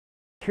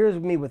Here's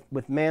me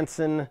with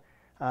Manson.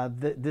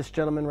 This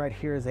gentleman right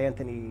here is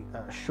Anthony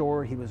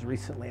Shore. He was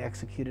recently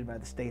executed by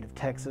the state of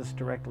Texas.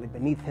 Directly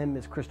beneath him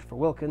is Christopher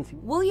Wilkins.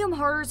 William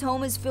Harder's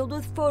home is filled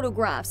with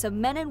photographs of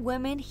men and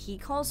women he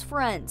calls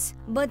friends.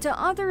 But to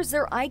others,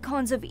 they're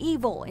icons of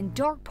evil in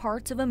dark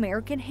parts of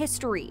American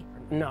history.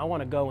 No, I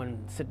want to go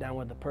and sit down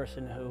with the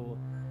person who,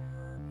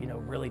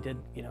 really did,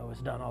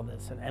 has done all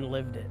this and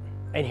lived it,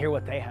 and hear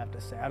what they have to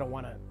say. I don't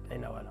want to,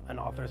 an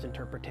author's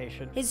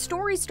interpretation. His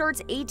story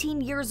starts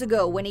 18 years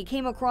ago when he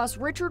came across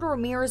Richard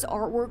Ramirez's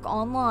artwork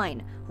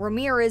online.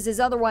 Ramirez is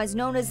otherwise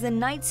known as the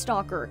Night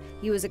Stalker.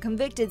 He was a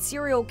convicted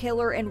serial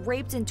killer and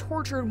raped and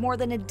tortured more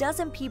than a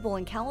dozen people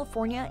in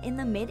California in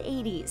the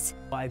mid-'80s.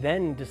 I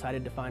then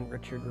decided to find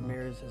Richard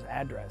Ramirez's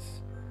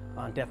address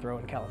on death row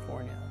in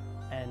California,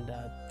 and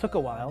took a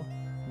while,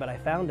 but I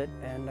found it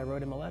and I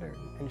wrote him a letter,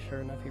 and sure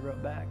enough, he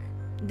wrote back.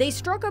 They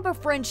struck up a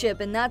friendship,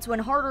 and that's when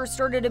Harder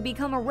started to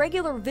become a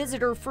regular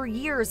visitor for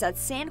years at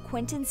San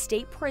Quentin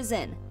State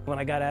Prison. When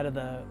I got out of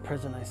the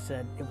prison, I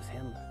said it was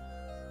him.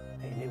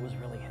 And it was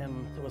really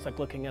him. It was like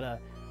looking at a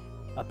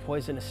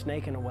poisonous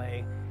snake in a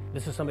way.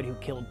 This is somebody who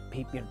killed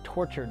people,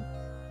 tortured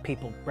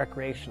people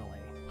recreationally.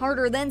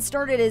 Harder then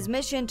started his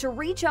mission to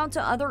reach out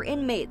to other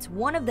inmates,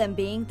 one of them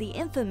being the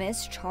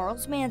infamous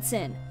Charles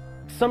Manson.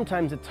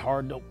 Sometimes it's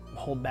hard to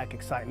hold back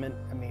excitement.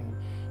 I mean,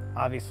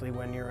 obviously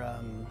when you're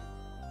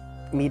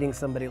meeting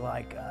somebody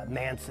like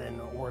Manson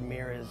or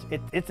Ramirez,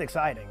 it's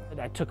exciting.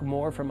 I took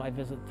more from my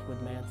visits with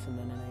Manson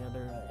than any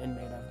other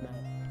inmate I've met.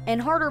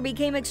 And Harder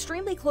became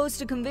extremely close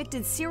to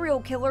convicted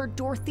serial killer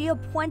Dorothea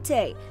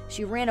Puente.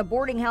 She ran a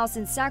boarding house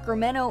in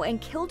Sacramento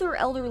and killed her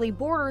elderly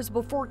boarders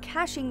before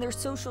cashing their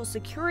Social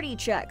Security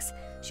checks.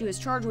 She was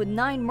charged with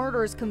 9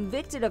 murders,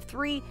 convicted of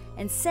 3,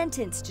 and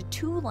sentenced to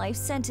 2 life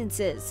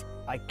sentences.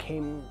 I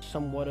came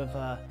somewhat of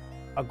a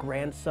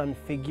grandson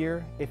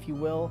figure, if you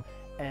will,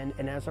 and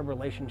as our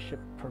relationship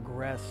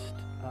progressed,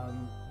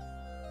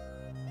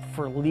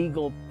 for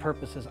legal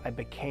purposes, I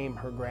became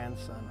her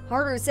grandson.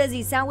 Harder says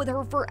he sat with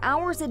her for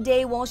hours a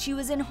day while she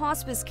was in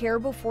hospice care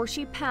before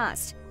she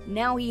passed.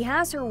 Now he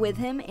has her with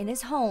him in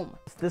his home.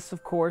 This,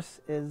 of course,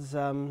 is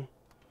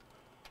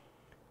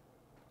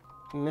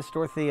Miss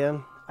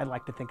Dorothea. I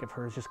like to think of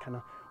her as just kind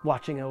of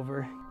watching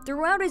over.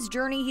 Throughout his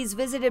journey, he's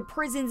visited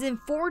prisons in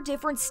 4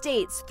 different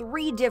states,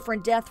 3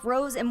 different death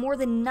rows, and more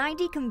than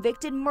 90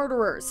 convicted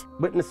murderers.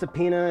 Witness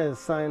subpoena is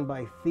signed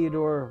by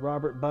Theodore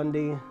Robert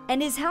Bundy.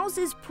 And his house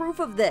is proof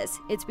of this.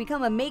 It's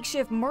become a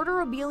makeshift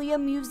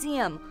murderabilia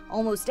museum.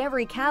 Almost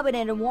every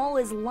cabinet and wall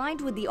is lined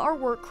with the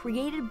artwork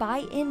created by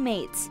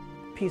inmates.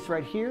 Piece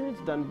right here is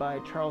done by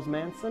Charles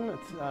Manson.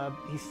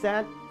 He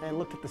sat and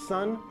looked at the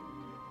sun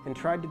and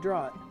tried to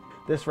draw it.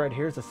 This right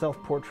here is a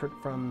self-portrait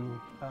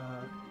from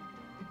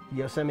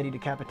Yosemite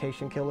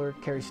decapitation killer,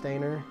 Cary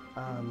Stayner.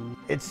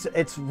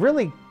 It's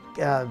really,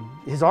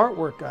 his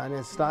artwork and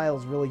his style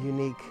is really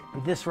unique.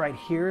 This right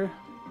here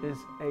is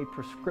a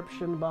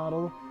prescription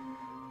bottle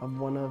of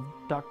one of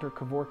Dr.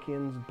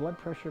 Kevorkian's blood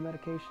pressure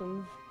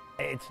medications.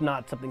 It's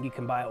not something you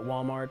can buy at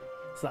Walmart.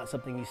 It's not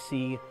something you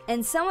see.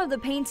 And some of the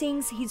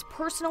paintings he's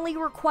personally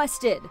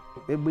requested.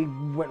 We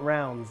went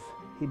rounds.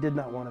 He did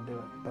not want to do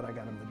it, but I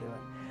got him to do it.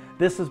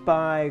 This is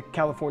by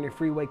California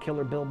freeway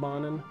killer Bill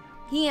Bonin.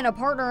 He and a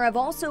partner have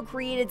also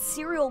created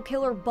serial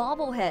killer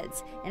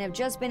bobbleheads and have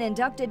just been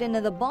inducted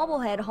into the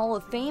Bobblehead Hall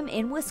of Fame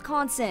in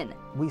Wisconsin.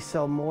 We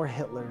sell more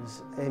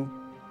Hitlers and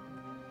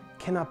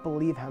cannot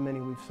believe how many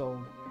we've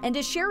sold. And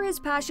to share his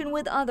passion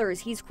with others,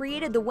 he's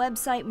created the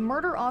website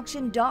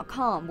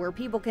murderauction.com, where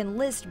people can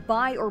list,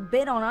 buy, or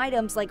bid on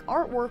items like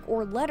artwork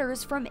or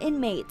letters from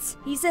inmates.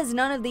 He says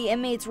none of the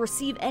inmates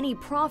receive any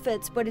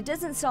profits, but it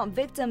doesn't stop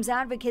victims,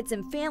 advocates,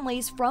 and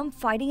families from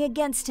fighting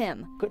against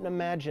him. Couldn't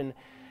imagine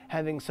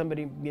having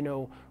somebody,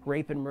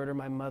 rape and murder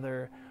my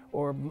mother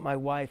or my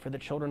wife or the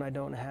children I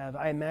don't have.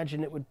 I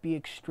imagine it would be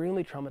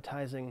extremely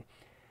traumatizing,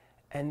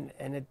 and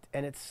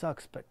it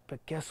sucks, but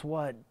guess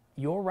what?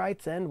 Your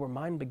rights end where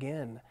mine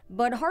begin.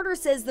 But Harder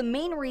says the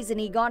main reason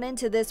he got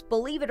into this,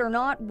 believe it or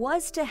not,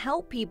 was to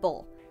help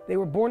people. They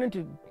were born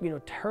into,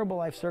 terrible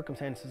life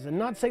circumstances. And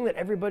not saying that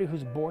everybody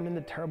who's born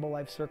into terrible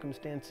life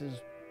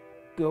circumstances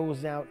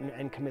goes out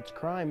and commits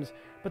crimes,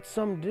 but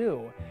some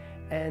do.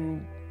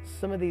 And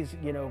some of these,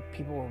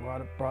 people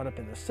were brought up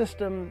in the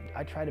system.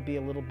 I try to be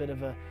a little bit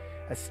of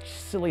as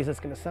silly as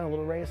it's going to sound, a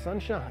little ray of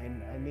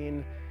sunshine. I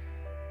mean,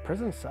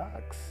 prison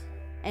sucks.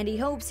 And he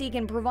hopes he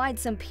can provide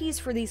some peace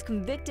for these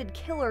convicted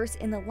killers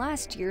in the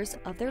last years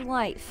of their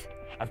life.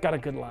 I've got a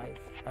good life,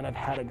 and I've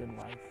had a good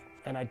life,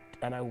 and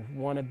I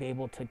want to be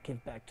able to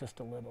give back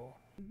just a little.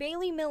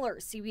 Bailey Miller,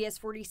 CBS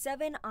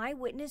 47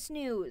 Eyewitness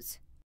News.